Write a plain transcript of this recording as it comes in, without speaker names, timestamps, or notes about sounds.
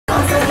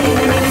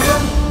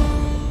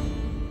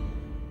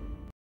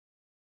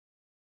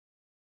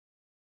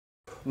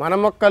మన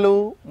మొక్కలు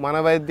మన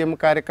వైద్యం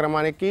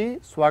కార్యక్రమానికి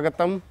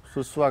స్వాగతం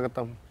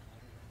సుస్వాగతం.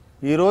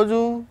 ఈరోజు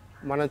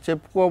మనం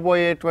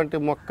చెప్పుకోబోయేటువంటి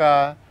మొక్క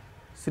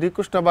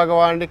శ్రీకృష్ణ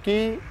భగవానుడికి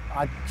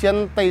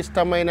అత్యంత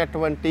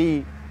ఇష్టమైనటువంటి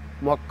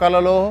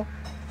మొక్కలలో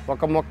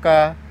ఒక మొక్క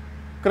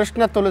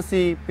కృష్ణ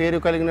తులసి పేరు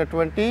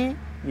కలిగినటువంటి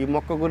ఈ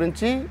మొక్క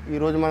గురించి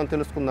ఈరోజు మనం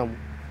తెలుసుకుందాము.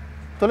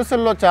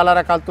 తులసుల్లో చాలా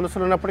రకాల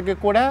తులసులు ఉన్నప్పటికీ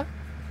కూడా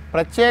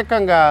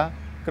ప్రత్యేకంగా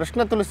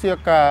కృష్ణ తులసి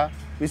యొక్క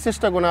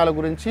విశిష్ట గుణాల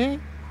గురించి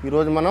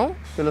ఈరోజు మనం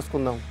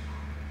తెలుసుకుందాం.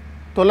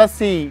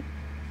 తులసి,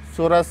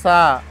 సురస,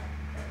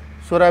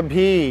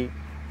 సురభి,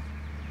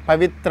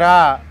 పవిత్ర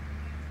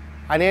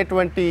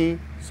అనేటువంటి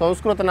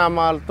సంస్కృత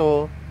నామాలతో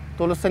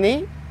తులసిని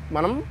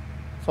మనం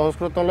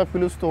సంస్కృతంలో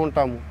పిలుస్తూ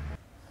ఉంటాము.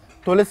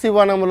 తులసి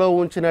వనంలో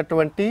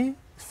ఉంచినటువంటి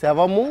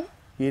శవము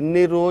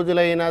ఎన్ని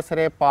రోజులైనా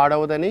సరే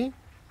పాడవదని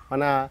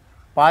మన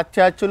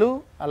పాశ్చాత్యులు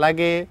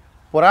అలాగే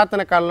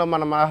పురాతన కాలంలో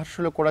మన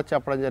మహర్షులు కూడా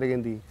చెప్పడం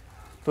జరిగింది.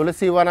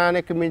 తులసి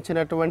వనానికి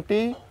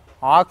మించినటువంటి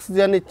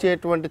ఆక్సిజన్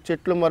ఇచ్చేటువంటి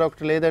చెట్లు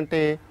మరొకటి లేదంటే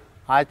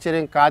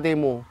ఆశ్చర్యం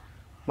కాదేమో.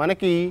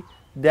 మనకి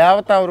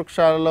దేవతా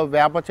వృక్షాలలో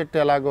వేప చెట్టు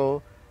ఎలాగో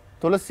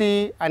తులసి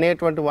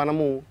అనేటువంటి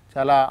వనము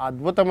చాలా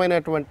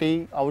అద్భుతమైనటువంటి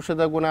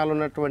ఔషధ గుణాలు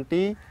ఉన్నటువంటి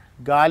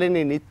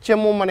గాలిని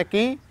నిత్యము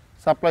మనకి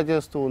సప్లై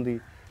చేస్తూ ఉంది.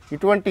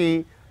 ఇటువంటి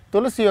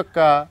తులసి యొక్క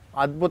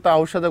అద్భుత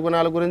ఔషధ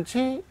గుణాల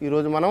గురించి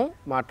ఈరోజు మనం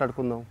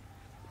మాట్లాడుకుందాం.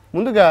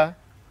 ముందుగా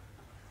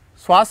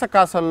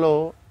శ్వాసకాశంలో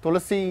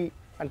తులసి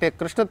అంటే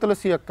కృష్ణ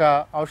తులసి యొక్క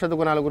ఔషధ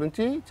గుణాల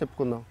గురించి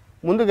చెప్పుకుందాం.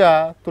 ముందుగా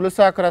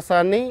తులసాకు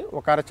రసాన్ని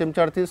ఒక అర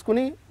చెంచాడు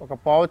తీసుకుని ఒక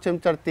పావు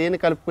చెంచాడు తేనె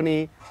కలుపుకుని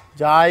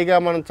జాయిగా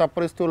మనం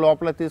చప్పరిస్తూ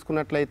లోపల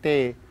తీసుకున్నట్లయితే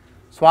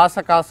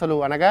శ్వాసకాశలు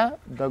అనగా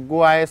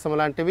దగ్గు ఆయాసం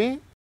లాంటివి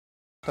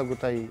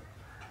తగ్గుతాయి.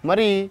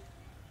 మరి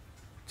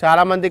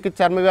చాలామందికి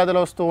చర్మ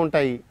వ్యాధులు వస్తూ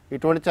ఉంటాయి.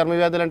 ఇటువంటి చర్మ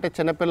వ్యాధులు అంటే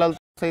చిన్నపిల్లలు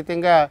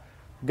సైతంగా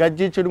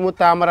గజ్జి, చిడుము,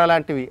 తామర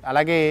లాంటివి,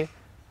 అలాగే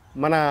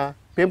మన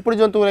పెంపుడు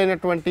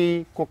జంతువులైనటువంటి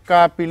కుక్క,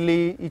 పిల్లి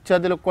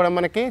ఇత్యాదులకు కూడా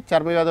మనకి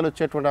చర్మ వ్యాధులు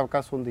వచ్చేటువంటి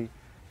అవకాశం ఉంది.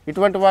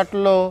 ఇటువంటి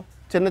వాటిల్లో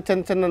చిన్న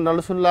చిన్న చిన్న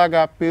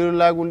నలుసుల్లాగా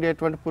పేరులాగా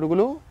ఉండేటువంటి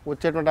పురుగులు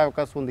వచ్చేటువంటి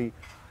అవకాశం ఉంది.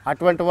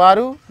 అటువంటి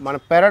వారు మన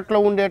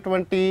పెరట్లో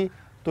ఉండేటువంటి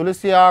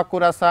తులసి ఆకు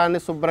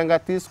రసాన్ని శుభ్రంగా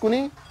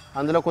తీసుకుని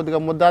అందులో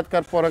కొద్దిగా ముద్దాత్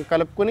కర్పూరం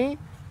కలుపుకొని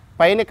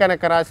పైన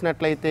కనుక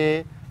రాసినట్లయితే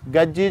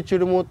గజ్జి,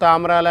 చిడుము,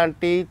 తామర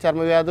లాంటి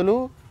చర్మ వ్యాధులు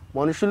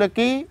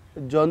మనుషులకి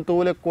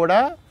జంతువులకు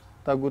కూడా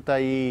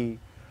తగ్గుతాయి.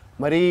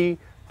 మరి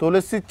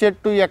తులసి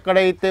చెట్టు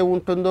ఎక్కడైతే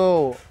ఉంటుందో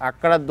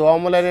అక్కడ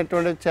దోమలు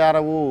అనేటువంటివి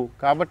చేరవు.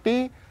 కాబట్టి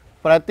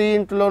ప్రతి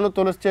ఇంట్లోనూ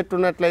తులసి చెట్టు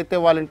ఉన్నట్లయితే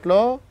వాళ్ళ ఇంట్లో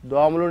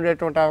దోమలు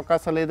ఉండేటువంటి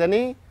అవకాశం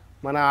లేదని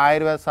మన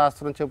ఆయుర్వేద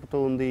శాస్త్రం చెబుతూ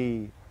ఉంది.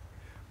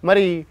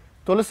 మరి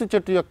తులసి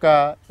చెట్టు యొక్క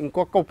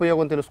ఇంకొక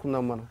ఉపయోగం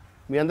తెలుసుకుందాం మనం.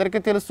 మీ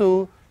అందరికీ తెలుసు,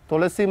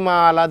 తులసి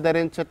మాల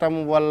ధరించటం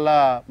వల్ల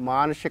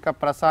మానసిక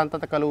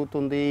ప్రశాంతత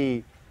కలుగుతుంది.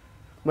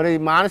 మరి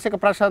మానసిక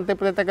ప్రశాంతత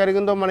ఎప్పుడైతే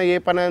కలిగిందో మనం ఏ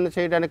పనైనా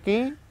చేయడానికి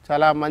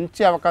చాలా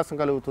మంచి అవకాశం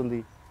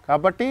కలుగుతుంది.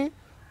 కాబట్టి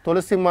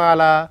తులసి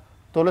మాల,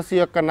 తులసి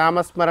యొక్క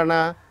నామస్మరణ,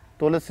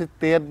 తులసి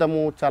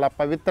తీర్థము చాలా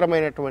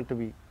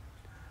పవిత్రమైనటువంటివి.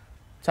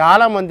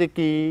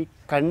 చాలామందికి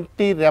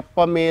కంటి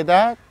రెప్ప మీద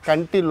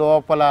కంటి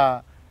లోపల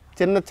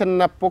చిన్న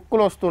చిన్న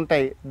పొక్కులు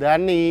వస్తుంటాయి.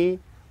 దాన్ని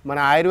మన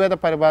ఆయుర్వేద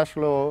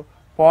పరిభాషలో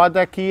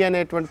పోతకి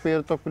అనేటువంటి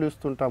పేరుతో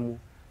పిలుస్తుంటాము.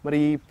 మరి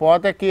ఈ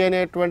పోతకి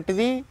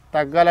అనేటువంటిది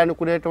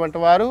తగ్గాలనుకునేటువంటి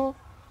వారు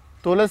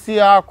తులసి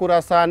ఆకు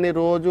రసాన్ని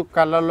రోజు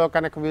కళ్ళల్లో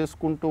కనుక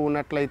వేసుకుంటూ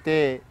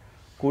ఉన్నట్లయితే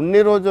కొన్ని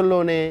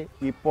రోజుల్లోనే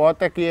ఈ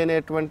పోతకి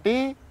అనేటువంటి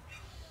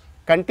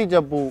కంటి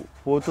జబ్బు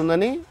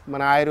పోతుందని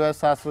మన ఆయుర్వేద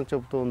శాస్త్రం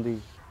చెబుతుంది.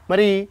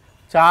 మరి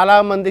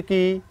చాలామందికి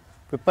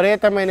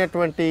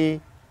విపరీతమైనటువంటి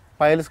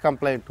పైల్స్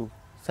కంప్లైంట్,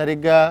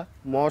 సరిగ్గా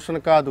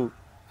మోషన్ కాదు,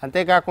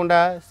 అంతేకాకుండా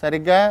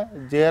సరిగ్గా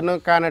జీర్ణం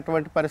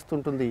కానటువంటి పరిస్థితి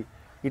ఉంటుంది.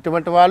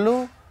 ఇటువంటి వాళ్ళు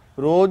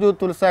రోజు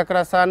తులసాకు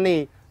రసాన్ని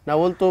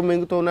నవ్వులతో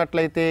మింగుతూ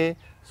ఉన్నట్లయితే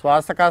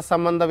శ్వాసకాశ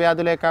సంబంధ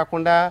వ్యాధులే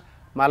కాకుండా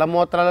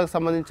మలమూత్రాలకు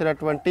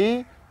సంబంధించినటువంటి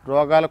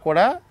రోగాలు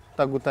కూడా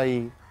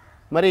తగ్గుతాయి.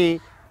 మరి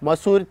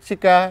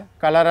మసూర్చిక,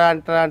 కలరా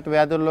లాంటి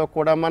వ్యాధుల్లో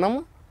కూడా మనం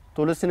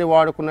తులసిని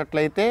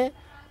వాడుకున్నట్లయితే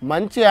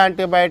మంచి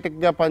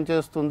యాంటీబయాటిక్గా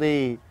పనిచేస్తుంది.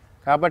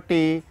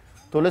 కాబట్టి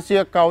తులసి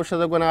యొక్క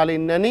ఔషధ గుణాలు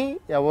ఇన్నని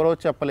ఎవరో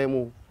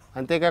చెప్పలేము.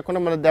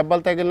 అంతేకాకుండా మన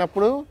దెబ్బలు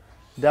తగిలినప్పుడు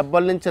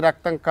దెబ్బల నుంచి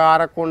రక్తం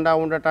కారకుండా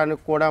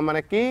ఉండటానికి కూడా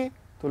మనకి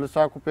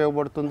తులసాకు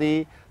ఉపయోగపడుతుంది.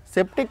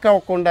 సెప్టిక్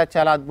అవ్వకుండా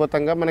చాలా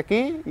అద్భుతంగా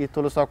మనకి ఈ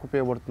తులసాకు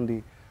ఉపయోగపడుతుంది.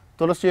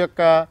 తులసి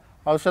యొక్క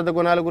ఔషధ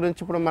గుణాల గురించి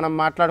ఇప్పుడు మనం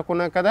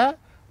మాట్లాడుకున్నాం కదా.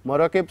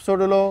 మరొక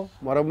ఎపిసోడ్లో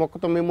మరో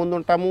మొక్కతో మీ ముందు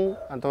ఉంటాము.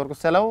 అంతవరకు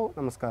సెలవు,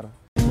 నమస్కారం.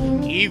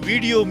 ఈ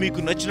వీడియో మీకు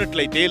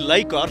నచ్చినట్లయితే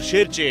లైక్ ఆర్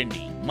షేర్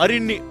చేయండి.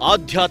 మరిన్ని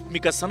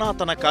ఆధ్యాత్మిక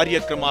సనాతన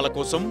కార్యక్రమాల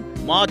కోసం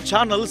మా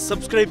ఛానల్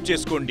సబ్స్క్రైబ్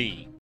చేసుకోండి.